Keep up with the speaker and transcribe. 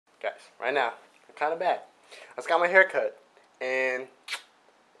Guys, right now, I'm kind of bad. I just got my hair cut, and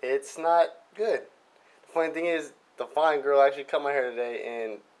it's not good. The funny thing is, the fine girl actually cut my hair today,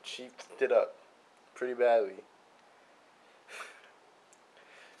 and she f***ed it up pretty badly.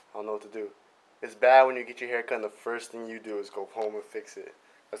 I don't know what to do. It's bad when you get your hair cut and the first thing you do is go home and fix it.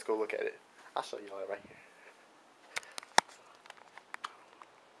 Let's go look at it. I'll show y'all right here.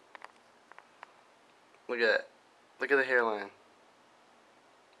 Look at that. Look at the hairline.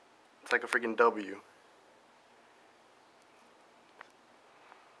 It's like a freaking W.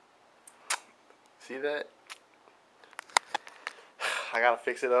 See that? I gotta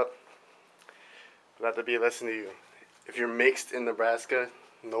fix it up. But that to be a lesson to you. If you're mixed in Nebraska,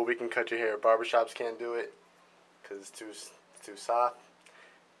 nobody can cut your hair. Barbershops can't do it because it's too soft.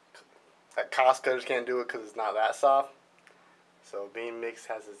 Like cost cutters can't do it because it's not that soft. So being mixed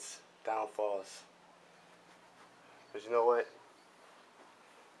has its downfalls. But you know what?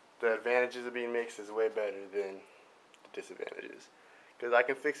 The advantages of being mixed is way better than the disadvantages. Because I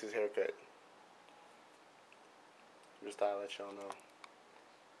can fix his haircut. Just thought I'd let y'all know.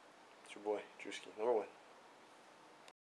 It's your boy, Drewski, #1.